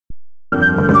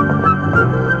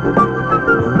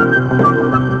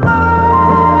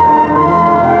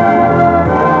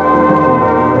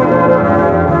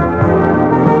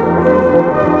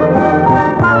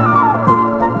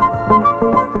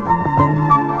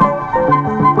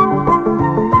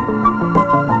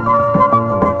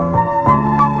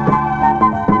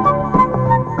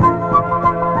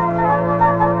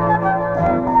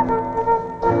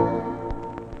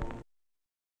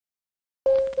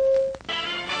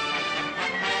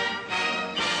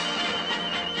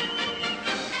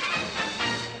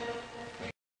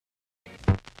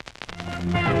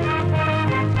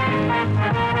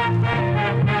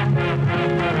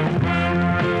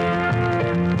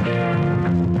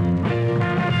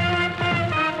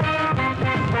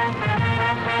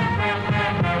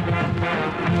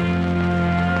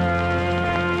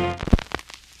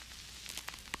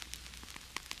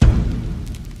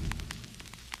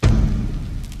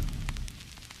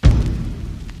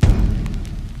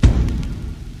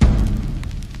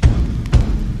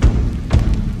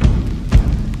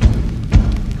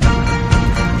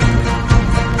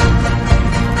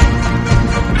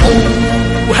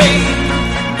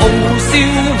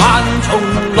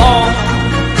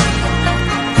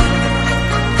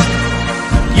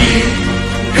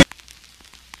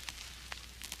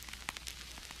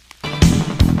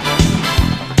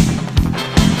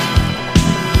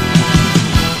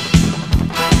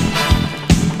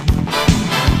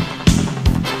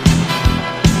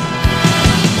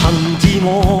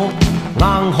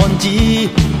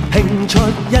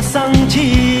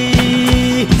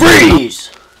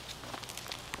Freeze!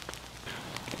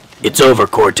 It's over,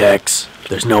 Cortex.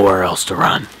 There's nowhere else to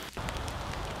run.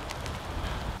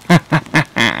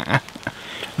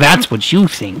 That's what you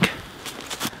think.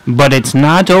 But it's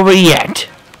not over yet.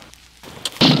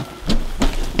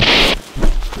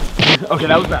 Okay,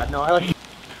 that was bad. No, I like.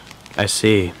 I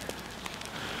see.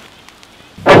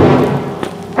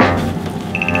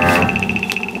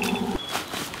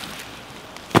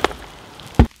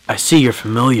 I see you're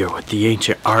familiar with the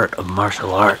ancient art of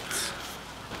martial arts.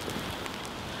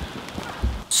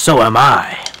 So am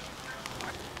I.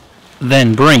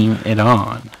 Then bring it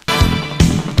on.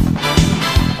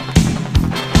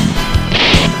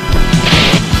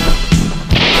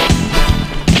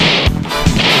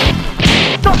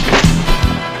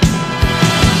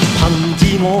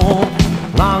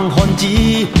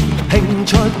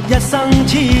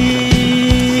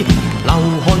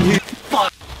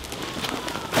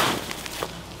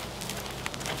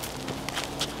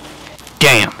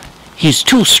 Damn, he's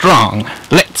too strong.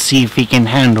 Let's see if he can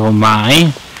handle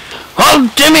my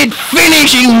ultimate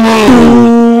finishing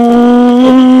move!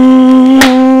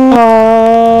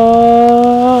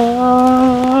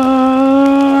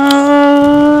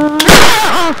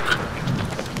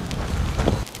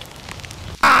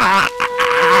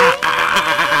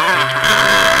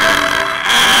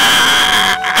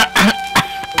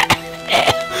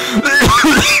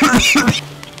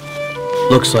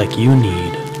 Looks like you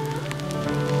need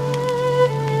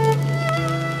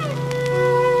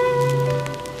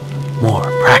more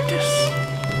practice.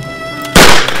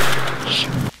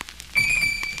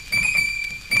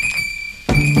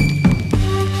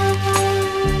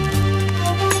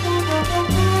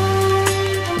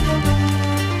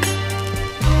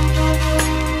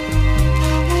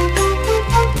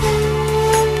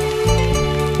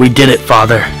 We did it,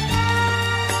 Father.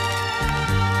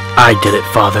 I did it,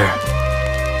 Father.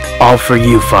 All for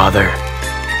you, Father.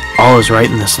 All is right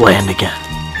in this land again.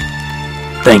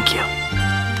 Thank you.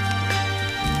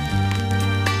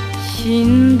 死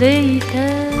んでいた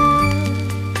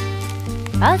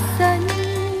朝に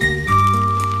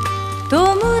弔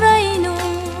いの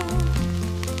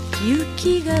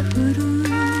雪が降る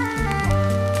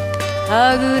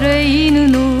はぐれ犬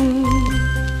の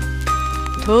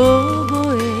遠吠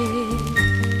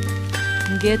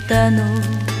え下駄の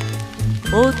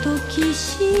音き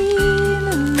し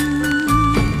む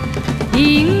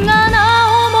因果な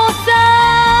重さ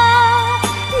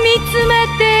見つめ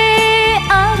て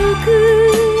歩く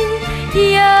闇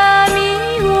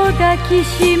を抱き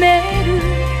しめる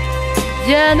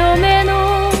蛇の目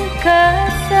の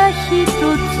傘ひと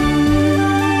つ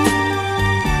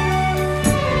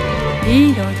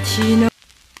命の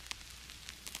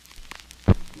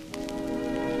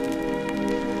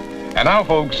And now,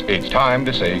 folks, it's time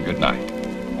to say goodnight.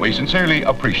 We sincerely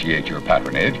appreciate your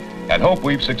patronage and hope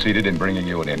we've succeeded in bringing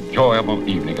you an enjoyable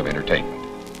evening of entertainment.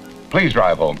 Please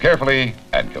drive home carefully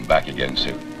and come back again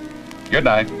soon. Good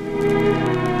night.